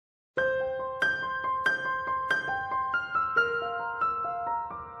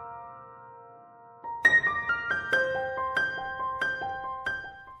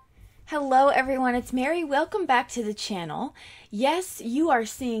Hello everyone, it's Mary. Welcome back to the channel. Yes, you are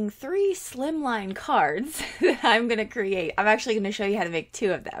seeing 3 slimline cards that I'm going to create. I'm actually going to show you how to make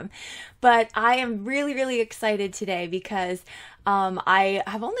 2 of them. But I am really excited today because I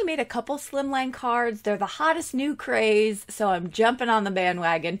have only made a couple slimline cards. They're the hottest new craze, so I'm jumping on the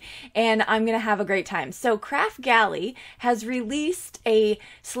bandwagon and I'm going to have a great time. So Craft Galley has released a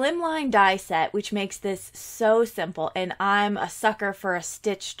slimline die set which makes this so simple, and I'm a sucker for a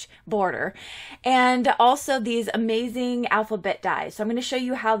stitched border. And also these amazing alphabet dies. So I'm going to show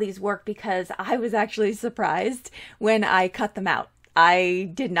you how these work because I was actually surprised when I cut them out.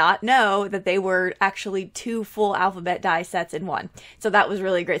 I did not know that they were actually 2 full alphabet die sets in one. So that was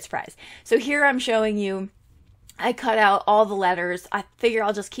really a great surprise. So here I'm showing you, I cut out all the letters. I figure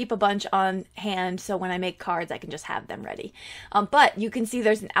I'll just keep a bunch on hand so when I make cards I can just have them ready. But you can see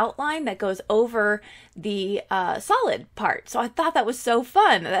there's an outline that goes over the solid part. So I thought that was so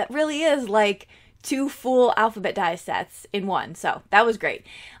fun. That really is like 2 full alphabet die sets in one. So that was great.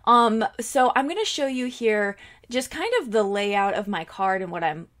 So I'm going to show you here just kind of the layout of my card and what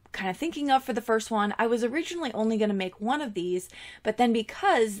I'm kind of thinking of for the first one. I was originally only going to make one of these, but then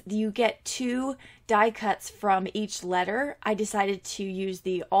because you get 2 die cuts from each letter, I decided to use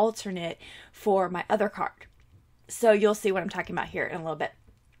the alternate for my other card. So you'll see what I'm talking about here in a little bit.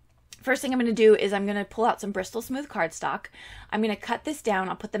 First thing I'm going to do is I'm going to pull out some Bristol Smooth cardstock. I'm going to cut this down.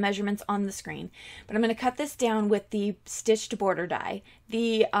 I'll put the measurements on the screen, but I'm going to cut this down with the stitched border die.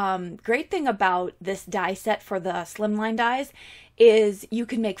 The great thing about this die set for the slimline dies is you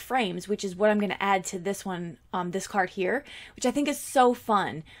can make frames, which is what I'm going to add to this one, this card here, which I think is so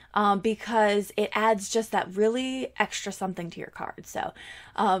fun because it adds just that really extra something to your card. So,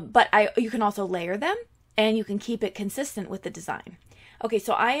 but you can also layer them and you can keep it consistent with the design. Okay,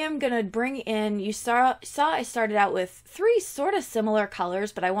 so I am going to bring in, you saw I started out with 3 sort of similar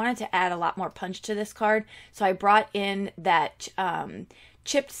colors, but I wanted to add a lot more punch to this card. So I brought in that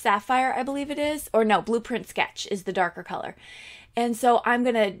chipped sapphire, I believe it is, or no, blueprint sketch is the darker color. And so I'm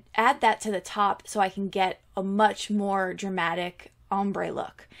going to add that to the top so I can get a much more dramatic ombre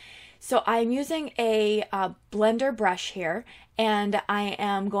look. So I'm using a blender brush here, and I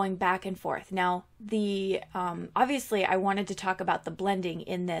am going back and forth. Now, obviously I wanted to talk about the blending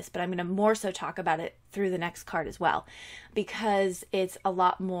in this, but I'm going to more so talk about it through the next card as well, because it's a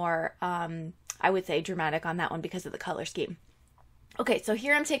lot more, I would say, dramatic on that one because of the color scheme. Okay, so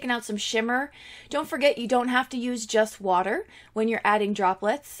here I'm taking out some shimmer. Don't forget, you don't have to use just water when you're adding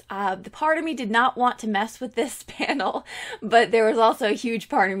droplets. The part of me did not want to mess with this panel, but there was also a huge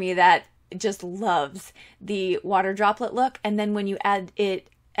part of me that just loves the water droplet look. And then when you add it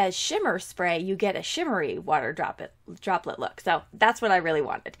as shimmer spray, you get a shimmery water droplet look. So that's what I really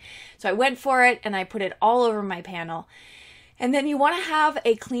wanted. So I went for it and I put it all over my panel. And then you want to have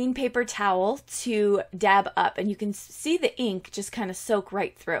a clean paper towel to dab up, and you can see the ink just kind of soak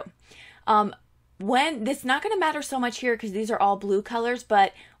right through. It's not going to matter so much here because these are all blue colors,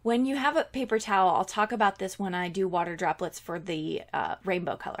 but when you have a paper towel, I'll talk about this when I do water droplets for the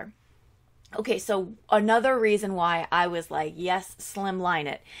rainbow color. Okay, so another reason why I was like, yes, slimline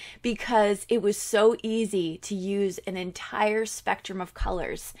it, because it was so easy to use an entire spectrum of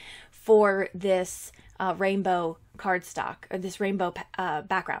colors for this rainbow cardstock, or this rainbow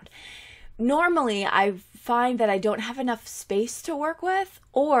background. Normally, I find that I don't have enough space to work with,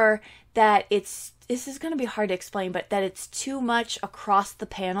 or that this is going to be hard to explain, but that it's too much across the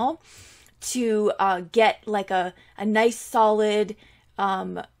panel to get like a nice solid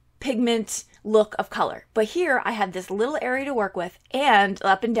pigment look of color. But here I have this little area to work with, and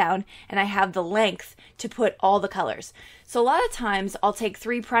up and down, and I have the length to put all the colors. So a lot of times I'll take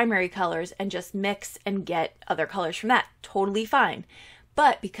 3 primary colors and just mix and get other colors from that. Totally fine.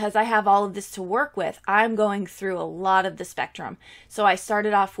 But because I have all of this to work with, I'm going through a lot of the spectrum. So I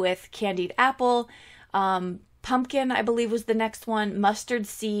started off with candied apple, pumpkin, I believe was the next one, mustard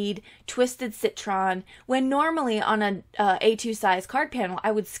seed, twisted citron, when normally on a A2 size card panel,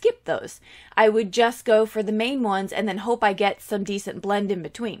 I would skip those. I would just go for the main ones and then hope I get some decent blend in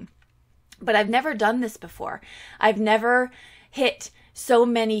between. But I've never done this before. I've never hit so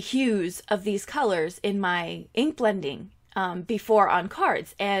many hues of these colors in my ink blending before on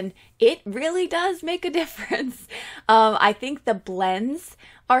cards, and it really does make a difference. I think the blends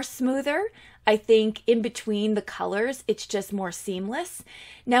are smoother. I think in between the colors, it's just more seamless.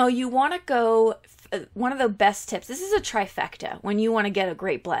 Now you want to go, one of the best tips, this is a trifecta. When you want to get a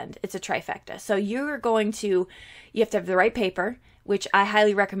great blend, it's a trifecta. So you have to have the right paper, which I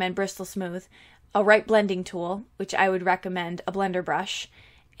highly recommend Bristol Smooth, a right blending tool, which I would recommend a blender brush,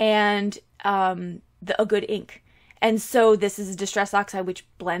 and a good ink. And so this is a Distress Oxide, which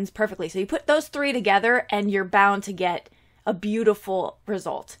blends perfectly. So you put those three together and you're bound to get a beautiful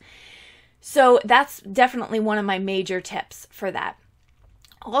result. So that's definitely one of my major tips for that.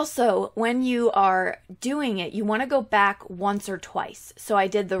 Also, when you are doing it, you want to go back once or twice. So I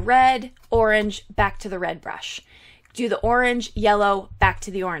did the red, orange, back to the red brush. Do the orange, yellow, back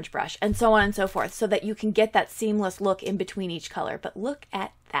to the orange brush, and so on and so forth, so that you can get that seamless look in between each color. But look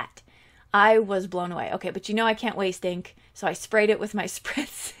at that. I was blown away. Okay, but you know I can't waste ink, so I sprayed it with my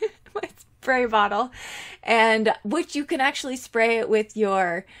Spritz, my spray bottle, and which you can actually spray it with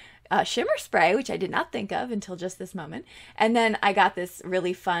your shimmer spray, which I did not think of until just this moment. And then I got this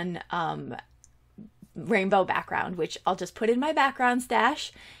really fun rainbow background, which I'll just put in my background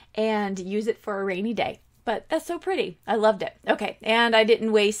stash and use it for a rainy day. But that's so pretty. I loved it. Okay, and I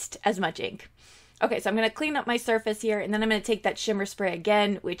didn't waste as much ink. Okay, so I'm going to clean up my surface here, and then I'm going to take that shimmer spray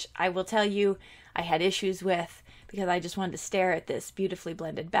again, which I will tell you I had issues with because I just wanted to stare at this beautifully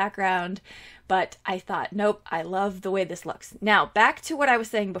blended background. But I thought, nope, I love the way this looks. Now, back to what I was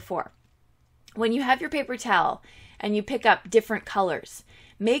saying before. When you have your paper towel and you pick up different colors,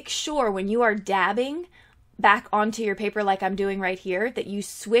 make sure when you are dabbing back onto your paper like I'm doing right here, that you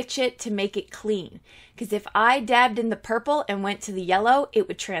switch it to make it clean. Because if I dabbed in the purple and went to the yellow, it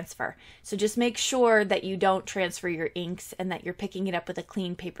would transfer. So just make sure that you don't transfer your inks and that you're picking it up with a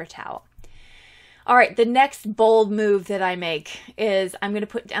clean paper towel. All right, the next bold move that I make is I'm going to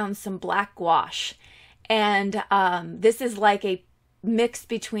put down some black gouache. And this is like a mix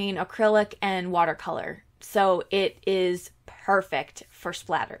between acrylic and watercolor. So it is perfect for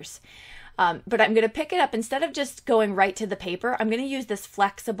splatters. But I'm going to pick it up, instead of just going right to the paper, I'm going to use this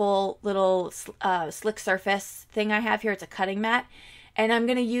flexible little slick surface thing I have here. It's a cutting mat. And I'm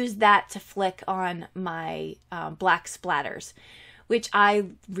going to use that to flick on my black splatters, which I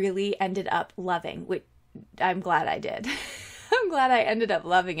really ended up loving, which I'm glad I did. I'm glad I ended up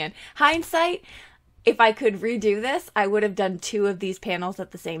loving it. Hindsight, if I could redo this, I would have done 2 of these panels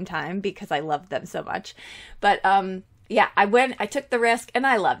at the same time because I loved them so much. But yeah, I took the risk and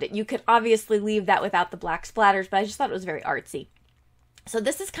I loved it. You could obviously leave that without the black splatters, but I just thought it was very artsy. So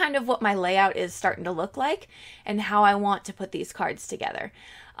this is kind of what my layout is starting to look like and how I want to put these cards together.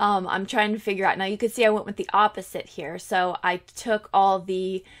 I'm trying to figure out, now you can see I went with the opposite here. So I took all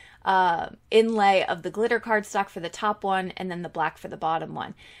the inlay of the glitter cardstock for the top one and then the black for the bottom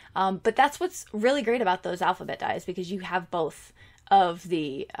one. But that's what's really great about those alphabet dies, because you have both of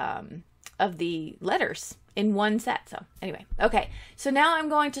the letters in one set. So anyway, okay. So now I'm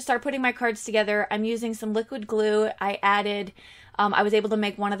going to start putting my cards together. I'm using some liquid glue. I added, I was able to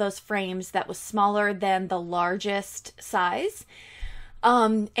make one of those frames that was smaller than the largest size.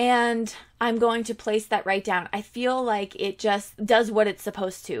 And I'm going to place that right down. I feel like it just does what it's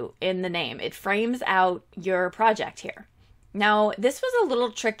supposed to in the name. It frames out your project here. Now, this was a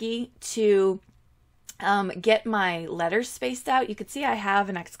little tricky to get my letters spaced out. You could see I have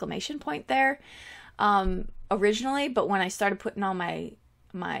an exclamation point there originally, but when I started putting all my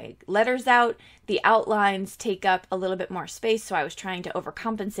letters out, the outlines take up a little bit more space, so I was trying to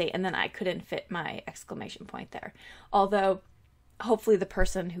overcompensate, and then I couldn't fit my exclamation point there. Although, hopefully the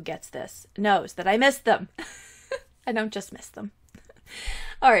person who gets this knows that I missed them. I don't just miss them.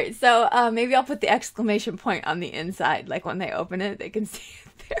 All right, so maybe I'll put the exclamation point on the inside, like when they open it, they can see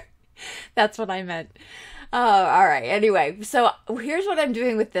it there. That's what I meant. All right, anyway, so here's what I'm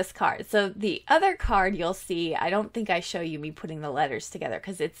doing with this card. So the other card you'll see, I don't think I show you me putting the letters together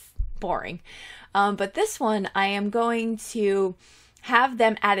because it's boring. But this one, I am going to have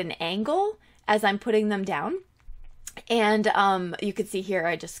them at an angle as I'm putting them down. And you can see here,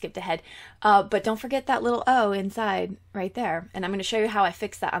 I just skipped ahead, but don't forget that little O inside right there. And I'm going to show you how I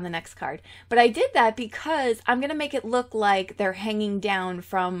fix that on the next card. But I did that because I'm going to make it look like they're hanging down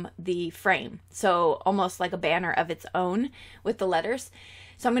from the frame. So almost like a banner of its own with the letters.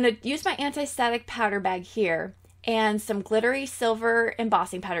 So I'm going to use my anti-static powder bag here and some glittery silver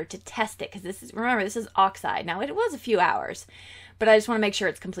embossing powder to test it. Because this is, remember, this is Oxide. Now it was a few hours, but I just want to make sure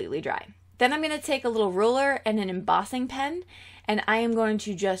it's completely dry. Then I'm going to take a little ruler and an embossing pen, and I am going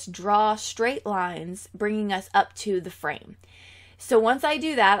to just draw straight lines, bringing us up to the frame. So once I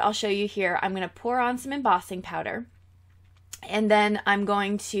do that, I'll show you here, I'm going to pour on some embossing powder, and then I'm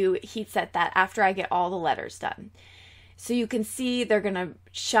going to heat set that after I get all the letters done. So you can see they're going to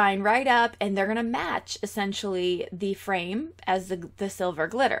shine right up, and they're going to match, essentially, the frame as the silver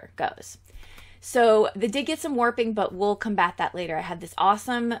glitter goes. So they did get some warping, but we'll combat that later. I had this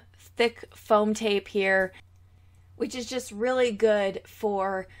awesome thick foam tape here, which is just really good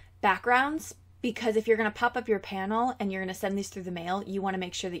for backgrounds, because if you're going to pop up your panel and you're going to send these through the mail, you want to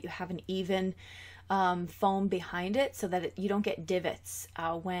make sure that you have an even foam behind it so that you don't get divots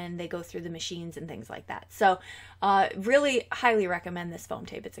when they go through the machines and things like that. So really highly recommend this foam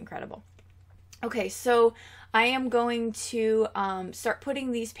tape. It's incredible. Okay, so I am going to start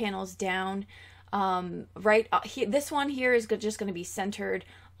putting these panels down right here. This one here is just going to be centered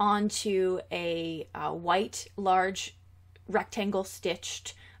onto a white large rectangle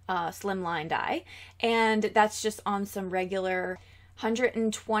stitched slimline die, and that's just on some regular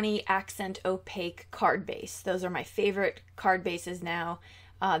 120 accent opaque card base. Those are my favorite card bases now.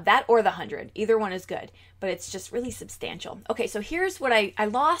 That or the 100, either one is good, but it's just really substantial. Okay, so here's what I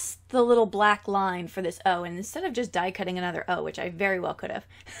lost the little black line for this O, and instead of just die cutting another O, which I very well could have,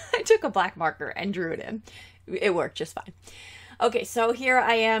 I took a black marker and drew it in. It worked just fine. Okay, so here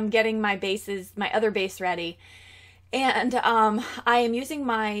I am getting my bases, my other base ready. And I am using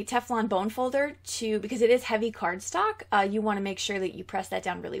my Teflon bone folder because it is heavy cardstock. You want to make sure that you press that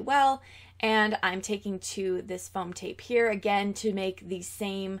down really well. And I'm taking to this foam tape here again to make the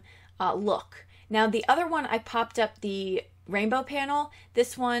same look. Now the other one I popped up the rainbow panel.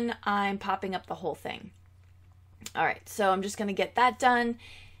 This one I'm popping up the whole thing. All right, so I'm just going to get that done.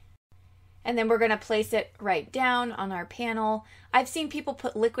 And then we're going to place it right down on our panel. I've seen people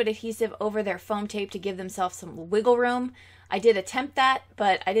put liquid adhesive over their foam tape to give themselves some wiggle room. I did attempt that,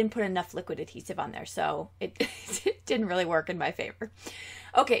 but I didn't put enough liquid adhesive on there, so it didn't really work in my favor.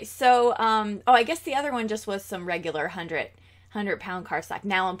 Okay, so, oh, I guess the other one just was some regular 100-pound cardstock.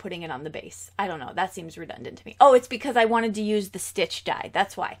 Now I'm putting it on the base. I don't know. That seems redundant to me. Oh, it's because I wanted to use the stitch die.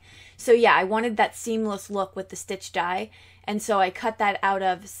 That's why. So yeah, I wanted that seamless look with the stitch die, and so I cut that out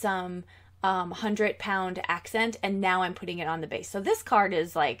of some 100-pound accent, and now I'm putting it on the base. So this card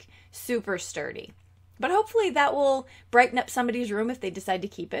is like super sturdy, but hopefully that will brighten up somebody's room if they decide to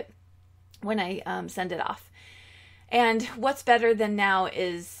keep it when I send it off. And what's better than now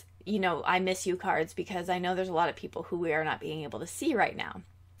is, you know, I miss you cards, because I know there's a lot of people who we are not being able to see right now.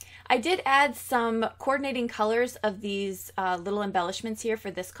 I did add some coordinating colors of these little embellishments here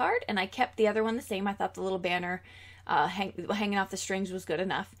for this card, and I kept the other one the same. I thought the little banner hanging off the strings was good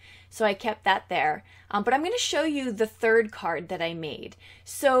enough, so I kept that there. But I'm going to show you the third card that I made.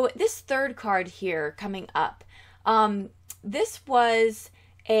 So this third card here coming up, this was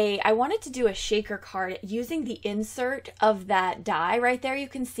I wanted to do a shaker card using the insert of that die right there. You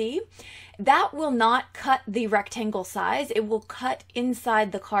can see that will not cut the rectangle size. It will cut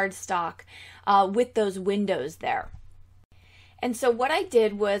inside the cardstock with those windows there. And so what I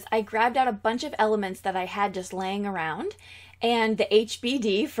did was I grabbed out a bunch of elements that I had just laying around, and the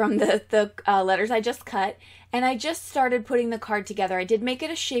HBD from the letters I just cut, and I just started putting the card together. I did make it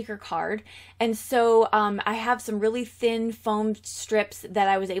a shaker card, and so I have some really thin foam strips that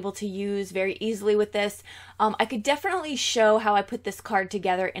I was able to use very easily with this. I could definitely show how I put this card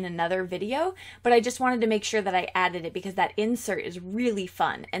together in another video, but I just wanted to make sure that I added it because that insert is really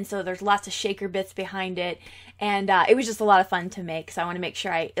fun, and so there's lots of shaker bits behind it, and it was just a lot of fun to make, so I want to make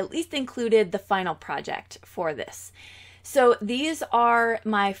sure I at least included the final project for this. So these are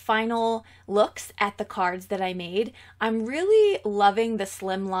my final looks at the cards that I made. I'm really loving the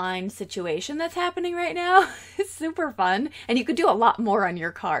slimline situation that's happening right now. It's super fun, and you could do a lot more on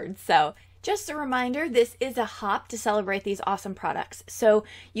your cards. So just a reminder, this is a hop to celebrate these awesome products. So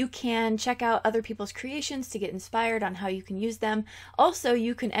you can check out other people's creations to get inspired on how you can use them. Also,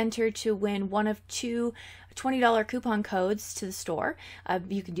 you can enter to win one of 2 $20 coupon codes to the store.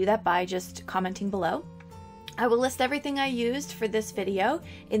 You can do that by just commenting below. I will list everything I used for this video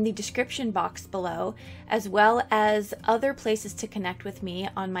in the description box below, as well as other places to connect with me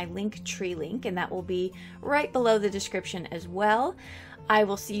on my Linktree link, and that will be right below the description as well. I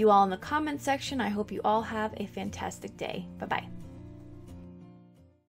will see you all in the comment section. I hope you all have a fantastic day. Bye-bye.